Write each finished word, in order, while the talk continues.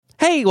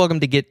Hey, welcome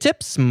to Get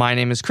Tips. My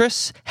name is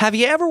Chris. Have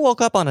you ever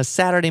woke up on a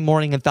Saturday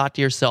morning and thought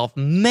to yourself,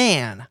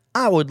 man,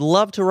 I would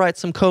love to write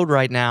some code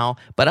right now,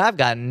 but I've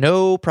got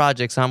no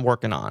projects I'm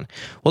working on?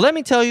 Well, let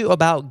me tell you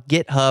about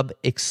GitHub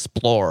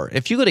Explorer.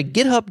 If you go to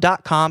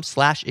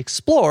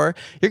github.com/explore,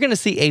 you're going to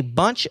see a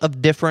bunch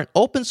of different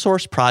open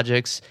source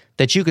projects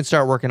that you can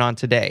start working on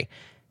today.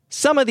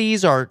 Some of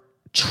these are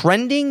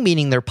trending,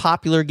 meaning they're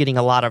popular, getting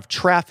a lot of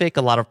traffic,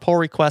 a lot of pull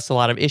requests, a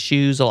lot of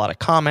issues, a lot of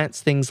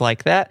comments, things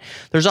like that.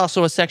 There's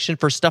also a section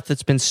for stuff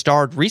that's been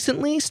starred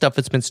recently, stuff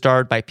that's been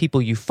starred by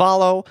people you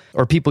follow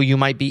or people you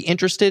might be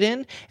interested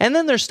in. And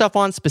then there's stuff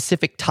on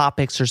specific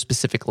topics or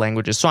specific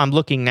languages. So I'm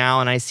looking now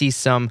and I see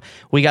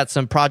we got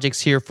some projects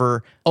here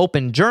for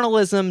open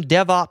journalism,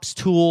 DevOps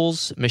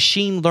tools,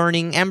 machine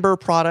learning, Ember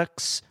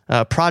projects,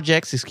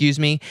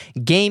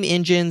 game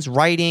engines,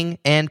 writing,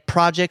 and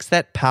projects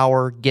that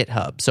power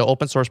GitHub. So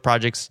open source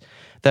projects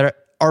that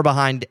are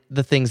behind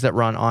the things that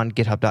run on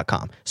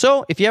github.com.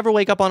 So if you ever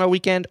wake up on a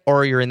weekend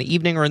or you're in the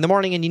evening or in the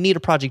morning and you need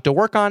a project to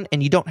work on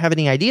and you don't have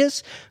any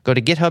ideas, go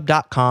to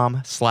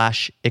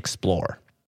github.com/explore.